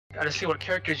Gotta see what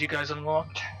characters you guys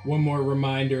unlocked. One more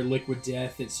reminder, Liquid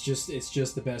Death, it's just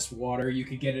the best water. You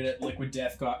could get it at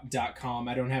liquiddeath.com.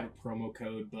 I don't have a promo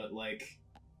code, but like,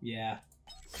 yeah,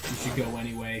 you should go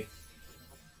anyway.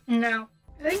 No.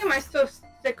 I think I might still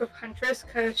stick with Huntress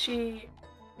because she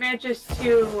manages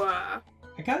to, I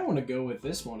kind of want to go with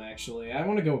this one, actually. I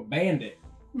want to go with Bandit.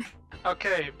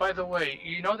 Okay, by the way,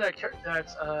 you know that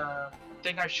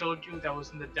thing I showed you that was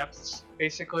in the depths,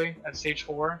 basically, at stage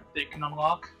 4, that you can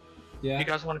unlock? Yeah. You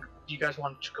guys want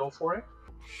to go for it?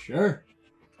 Sure.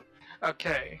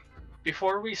 Okay.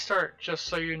 Before we start, just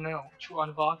so you know, to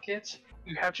unlock it,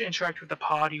 you have to interact with the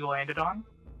pod you landed on,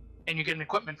 and you get an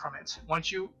equipment from it.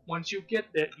 Once you get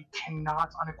it, you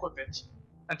cannot unequip it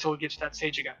until we get to that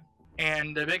stage again.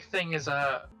 And the big thing is,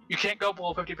 you can't go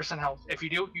below 50% health. If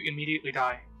you do, you immediately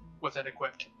die with it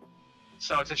equipped.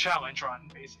 So it's a challenge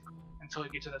run, basically, until you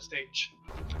get to that stage.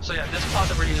 So yeah, this pod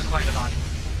that we're just landed on.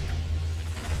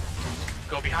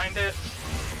 Go behind it,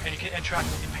 and you can interact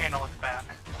with the panel at the back.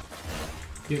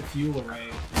 Get fuel array.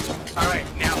 Alright,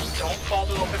 now don't fall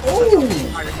below 50% the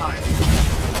entire time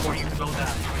before you build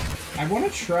that. I want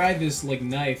to try this, like,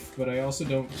 knife, but I also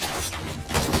don't...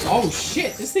 Oh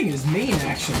shit, this thing is mean,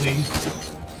 actually.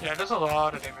 Yeah, it does a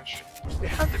lot of damage. They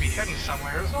have to be hidden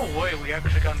somewhere. There's no way we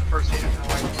actually got in the first hit in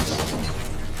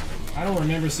the I don't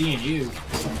remember seeing you.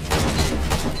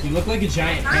 You look like a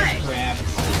giant head crab.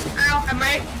 Ow,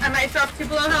 I might drop too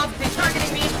below health. He's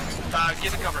targeting me.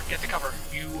 Get the cover.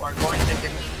 You are going to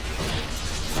get...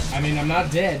 I mean, I'm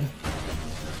not dead.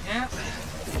 Yeah.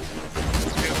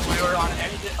 If we were on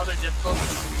any other difficulty,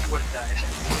 we would have died.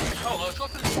 Oh, let's go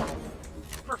through the portal.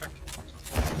 Perfect.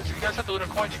 If you guys have the lunar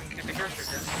coins, you can get the character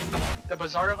here. The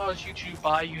bazaar allows you to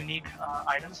buy unique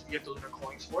items if you have the lunar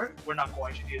coins for it. We're not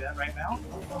going to do that right now.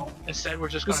 Instead, we're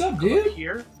just going to go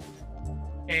here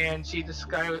and see this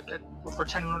guy for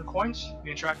 10 lunar coins.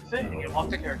 You interact with it and you unlock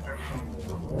the character.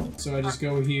 So I just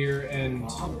go here and...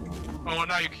 Oh,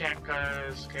 no, you can't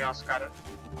because Chaos got it.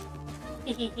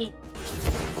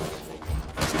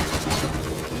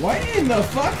 What in the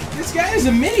fuck? This guy is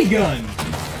a minigun!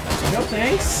 No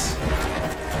thanks.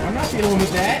 I'm not dealing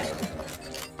with that.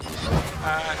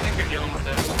 I think you're dealing with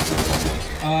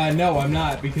it. No, I'm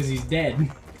not, because he's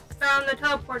dead. Found the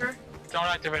teleporter. Don't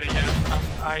activate it yet.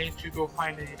 I need to go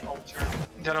find a altar.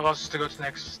 That allows us to go to the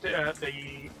next,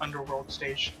 the underworld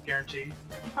stage, guaranteed.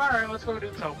 Alright, let's go do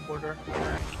the teleporter.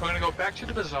 We're gonna go back to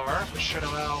the bazaar, which should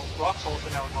allow Roxalt to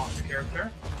now unlock the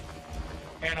character.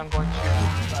 And I'm going to,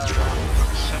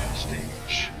 set the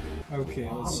stage. Okay,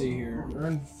 let's see here.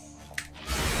 Earn...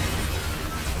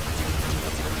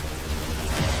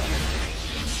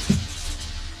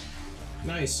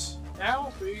 Nice.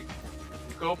 Now we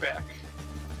go back.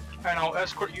 And I'll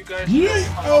escort you guys. Yeah.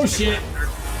 Oh shit!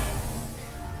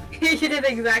 You did the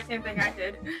exact same thing I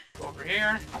did. Go over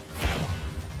here.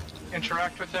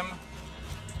 Interact with him.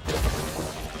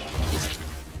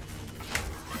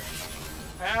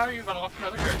 Now you've unlocked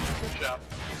another character. Good job.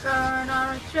 Going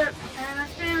on a trip, and I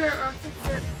feel it off the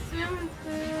trip. Soon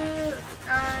to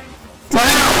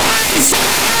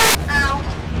Ow.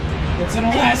 It's an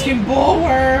Alaskan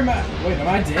bullworm! Wait, am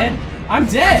I dead? I'm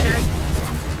dead!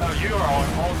 Oh, you are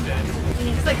all dead.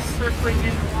 He's like circling in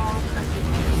the wall.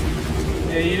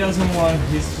 Yeah, he doesn't want...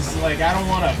 He's just like, I don't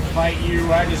want to fight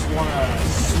you, I just want to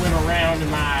swim around in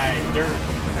my dirt.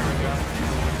 There we go.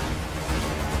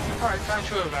 Alright, time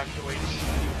to evacuate.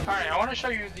 Alright, I want to show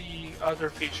you the other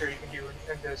feature you can do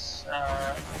in this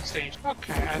stage.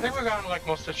 Okay, I think we've gotten like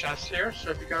most of the chests here,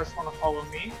 so if you guys want to follow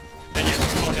me, then you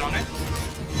can go down it.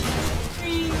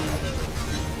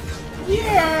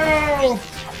 Yo!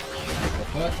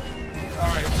 What?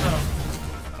 Alright, so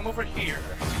come over here.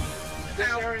 This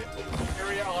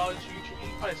area allows you to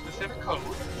input a specific code,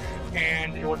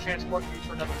 and it will transport you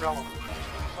to another realm.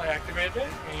 So I activated it,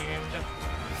 and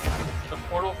the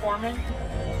portal forming,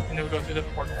 and then we go through the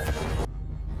portal.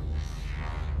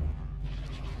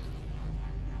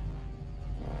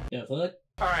 Yeah, what?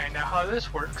 Alright, now how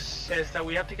this works is that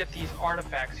we have to get these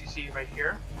artifacts you see right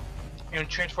here, and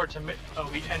transport to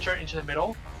we enter into the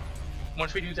middle.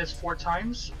 Once we do this 4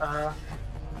 times,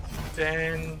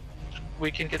 then we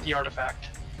can get the artifact.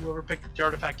 Whoever picked the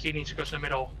artifact key needs to go to the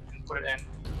middle and put it in.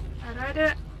 I read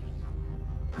it.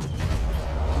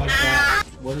 Like that.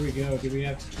 Where do we go? Do we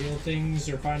have to kill things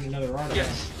or find another artifact?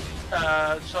 Yes.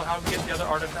 So how we get the other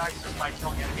artifacts is by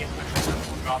killing enemies, which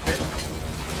will drop it.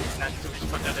 And that's we just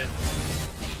put that in.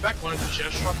 In fact, one of the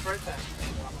chest dropped right then.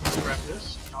 I'll grab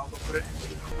this, and I'll go put it in.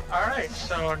 Alright,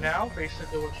 so now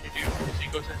basically what you do is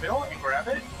you go to the middle and grab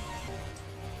it.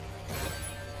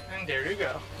 And And there you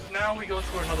go. Now we go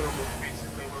through another loop,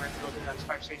 basically. We're going to go through the next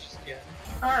 5 stages again.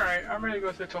 Alright, I'm ready to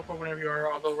go through the teleport whenever you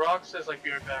are, although Rock says like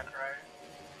be right back, right?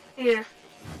 Yeah.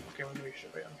 Okay, we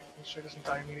should wait. Let's check this and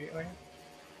die immediately.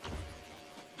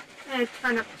 I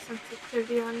turn up the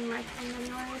sensitivity on my phone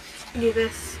anyways. Do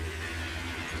this.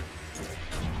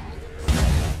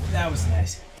 That was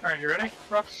nice. Alright, you ready,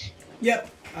 Rox?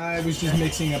 Yep. I was just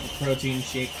mixing up a protein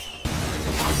shake.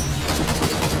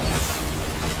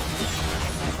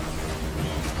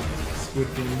 Squid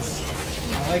fins.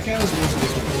 I like how this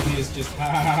difficulty is just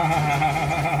Yeah,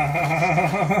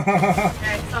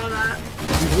 I saw that.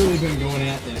 We've really been going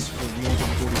at this for more than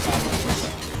 45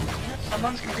 minutes. Some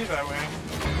months can be that way.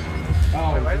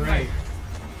 Oh, great.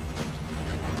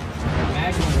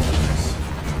 Magma works.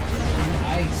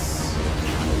 Ice.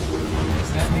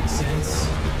 Does that make sense?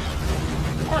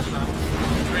 Of course not. I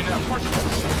mean, of course not.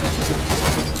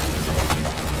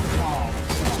 Oh.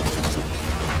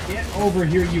 Get over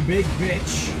here, you big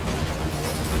bitch.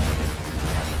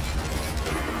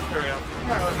 There we go.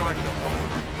 Alright, let's go back to the portal.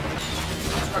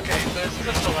 Okay, this is a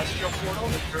celestial portal.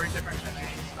 It's very different than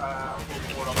a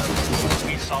portal that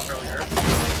we saw earlier.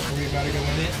 Are we about to go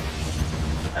in it?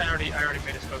 I already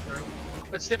made us go through.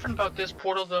 What's different about this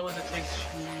portal though is it takes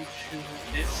you to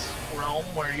this realm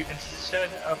where you, instead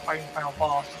of fighting the final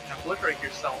boss, you can obliterate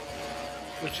yourself.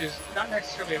 Which is not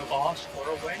necessarily a loss or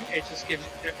a win, it just gives,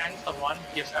 it ends the run,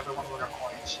 gives everyone winner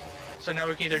coins. So now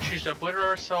we can either choose to obliterate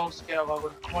ourselves, get a lot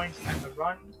of coins, and end the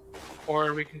run,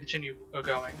 or we can continue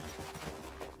going.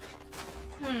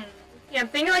 Yeah, I'm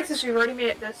thinking like since we've already made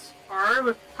it this far,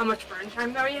 with how much burn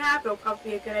time that we have, it'll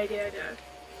probably be a good idea to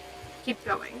keep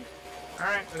going.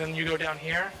 Alright, and then you go down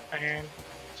here, and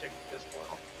take this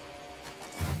portal.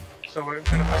 So we're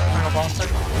gonna fight the final boss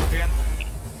fight again.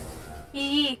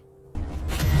 Hee.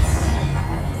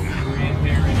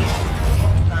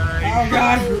 Oh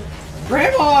god!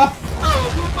 Grandma!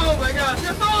 Oh my gosh!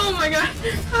 Oh my gosh!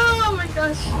 Oh my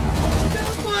gosh!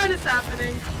 What is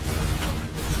happening?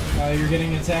 You're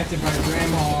getting attacked by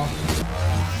Grandma.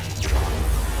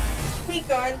 He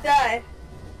gonna die.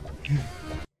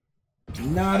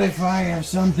 Not if I have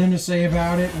something to say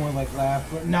about it. More like laugh,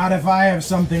 but not if I have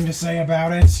something to say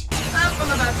about it. I'm on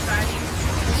the best side.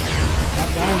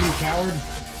 Stop dying, you coward.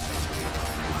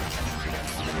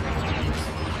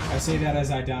 I say that as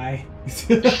I die. He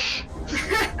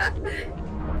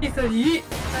said yeet.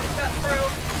 That's that throw.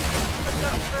 That's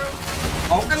that throw.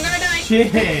 Oh, I'm gonna die. Shit!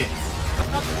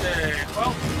 Okay,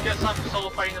 well, guess I'm solo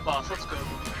fighting the boss, let's go.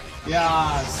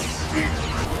 Yes.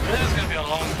 This is gonna be a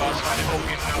long boss fight, I hope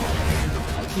you know.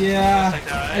 Yeah,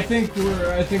 I think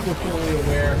we're fully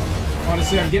aware.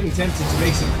 Honestly, I'm getting tempted to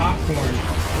make some popcorn.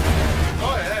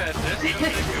 Go ahead, this is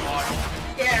gonna take me a while.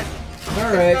 Yeah.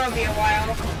 Alright. It's gonna be a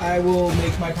while. I will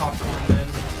make my popcorn then.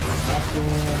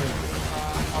 Popcorn.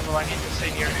 Although I need to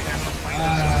stay near him.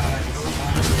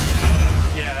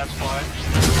 Yeah, that's why.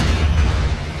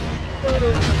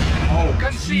 Oh,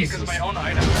 Couldn't see because of my own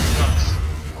item. That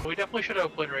sucks. We definitely should have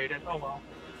obliterated. Oh well.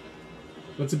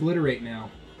 Let's obliterate now.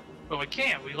 But we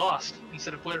can't. We lost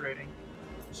instead of obliterating.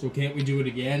 So can't we do it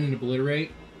again and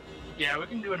obliterate? Yeah, we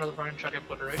can do another run and try to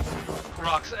obliterate.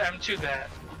 Rocks, to that.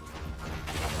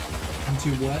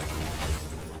 Into what?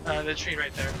 The tree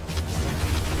right there.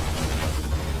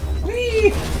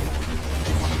 Whee!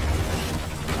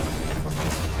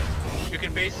 You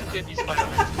can basically be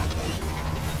Spider-Man.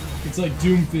 It's like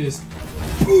Doomfist.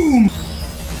 Boom!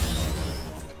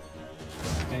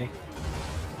 Hey.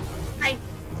 Hi.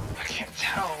 I can't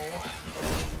tell.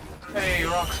 Hey,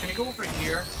 Rocks, can you go over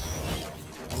here?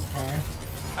 Okay.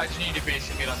 I just need to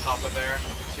basically get on top of there.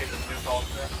 See if there's new calls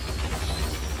there.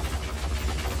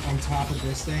 On top of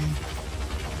this thing?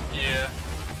 Yeah.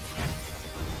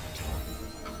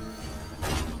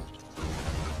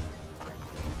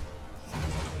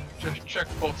 Just check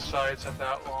both sides of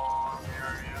that long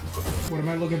area. What am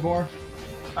I looking for?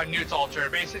 A Newt's altar.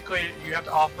 Basically, you have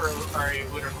to offer a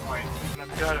lunar coin. And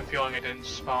I've got a feeling it didn't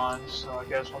spawn, so I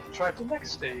guess we'll try the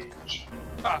next stage.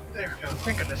 Ah, there we go.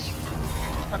 Thank goodness.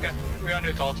 Okay, we got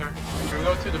Newt's altar. We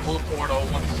go through the blue portal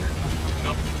once.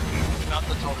 Nope, not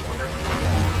the teleporter.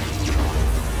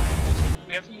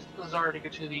 We have to use the Bazaar to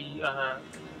get to the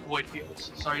void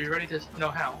fields. So are you ready to know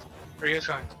how? Where are you guys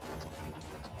going?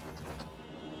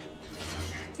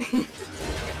 You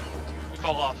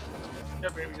fall off.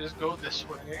 Yep, we just go this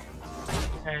way.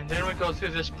 And then we go through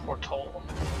this portal.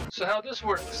 So how this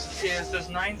works is there's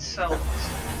 9 cells,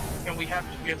 and we have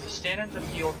to stand in the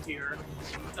field here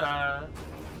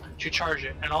to charge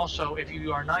it. And also, if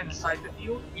you are not inside the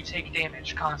field, you take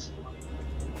damage constantly.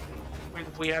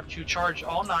 We have to charge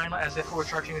all 9 as if we were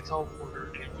charging a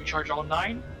teleporter. If we charge all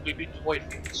 9, we beat the void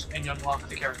fields, and you unlock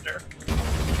the character.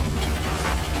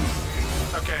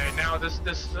 Okay, now this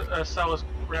cell is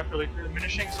rapidly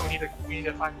diminishing, so we need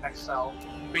to find the next cell.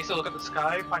 Basically, look at the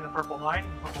sky, find the purple line.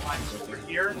 The purple line is over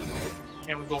here,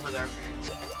 and we go over there.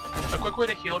 A quick way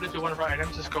to heal to do one of our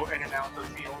items is go in and out of the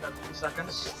field every 2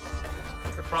 seconds.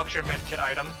 The procs your medkit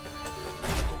item.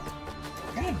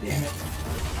 God damn it!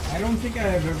 I don't think I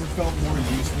have ever felt more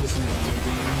useless in a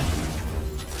video game.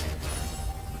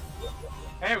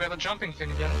 Hey, we got the jumping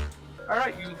thing again.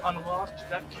 Alright, you unlocked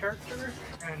that character,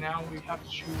 and now we have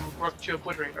to work to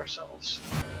obliterate ourselves.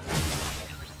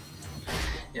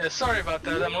 Yeah, sorry about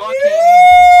that. I'm unlocking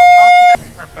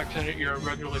that back to your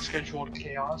regularly scheduled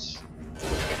chaos.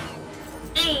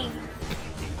 Hey.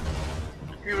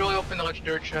 You really open the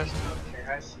legendary chest? Okay,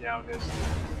 I see how it is.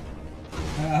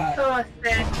 Oh,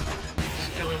 sick.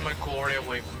 Stealing my glory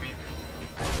away from me.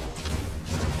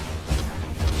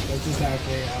 That's just how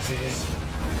chaos is.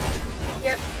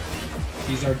 Yep.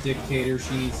 She's our dictator,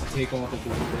 she needs to take all the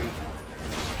glory.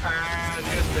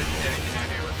 Just the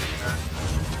dictator.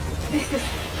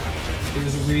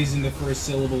 There's a reason the first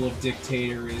syllable of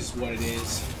dictator is what it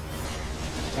is.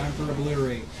 Time for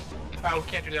obliterate. We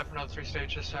can't do that for another 3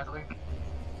 stages, sadly.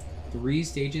 3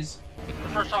 stages? The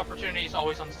first opportunity is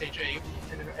always on stage 8,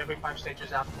 and then every 5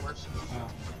 stages afterwards.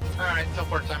 Oh. Alright,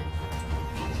 teleport time.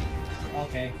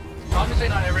 Okay. Obviously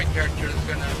not every character is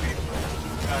gonna be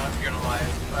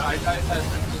alive, but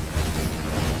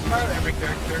not every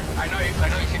character. I know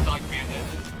you seem to like Bandit.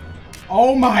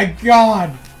 Oh my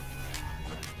god!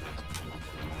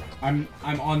 I'm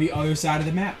on the other side of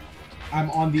the map. I'm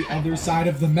on the other side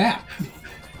of the map.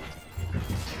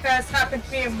 That's happened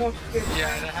to me in multiple.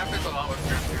 Yeah, that happens a lot with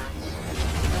characters.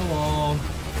 Hello.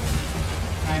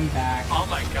 I'm back. Oh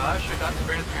my gosh, I got the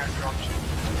greatest character option.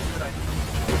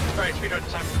 Alright, speedrun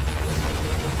time.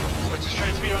 Let's just try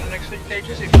to speedrun the next 6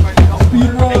 stages. If you find the help,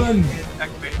 Speedrun!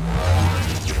 Activate.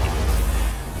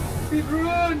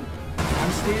 Speedrun!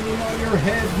 I'm standing on your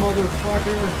head,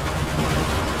 motherfucker!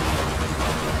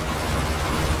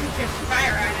 You can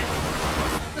fire at it.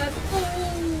 Let's go!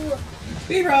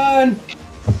 Speedrun!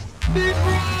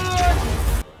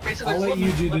 Speedrun! Basically, I'll let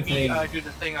you do the thing. Do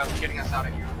the thing of getting us out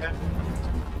of here, okay?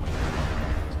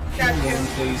 Got Worm,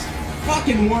 you. please.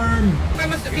 Fucking worm! I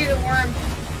must be the worm.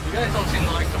 You guys don't seem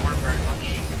to like the worm very much.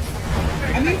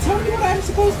 I mean, tell me what I'm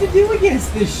supposed to do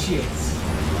against this shit!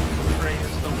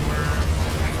 Praise the worm.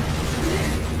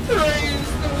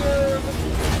 Praise the worm.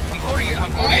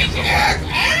 I'm quoting the worm.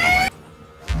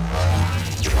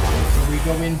 So we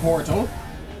go in portal.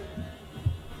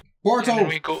 Portal! And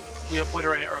then we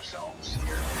obliterate ourselves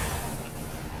here.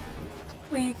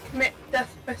 We commit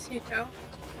Despacito.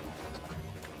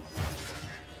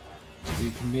 We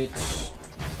commit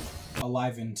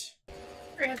Aliven't.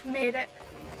 We have made it.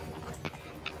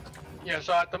 Yeah,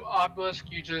 so at the obelisk,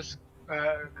 you just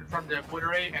confirm the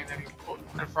obliterate, and then you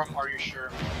confirm, are you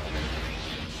sure?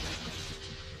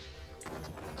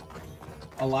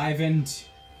 Aliven't.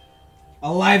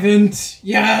 Aliven't!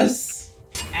 Yes!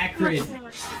 Accurate.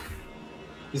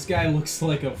 This guy looks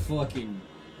like a fucking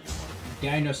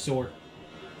dinosaur.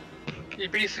 He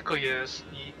basically is.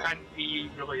 He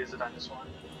really is a dinosaur.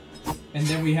 And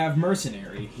then we have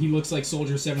Mercenary. He looks like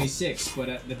Soldier 76, but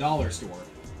at the dollar store.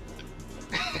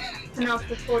 And off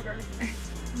the quarter.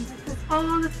 This is all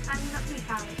the time that we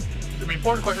have. The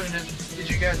important question is, did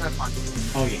you guys have fun?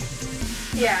 Oh yeah.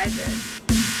 Yeah, I did.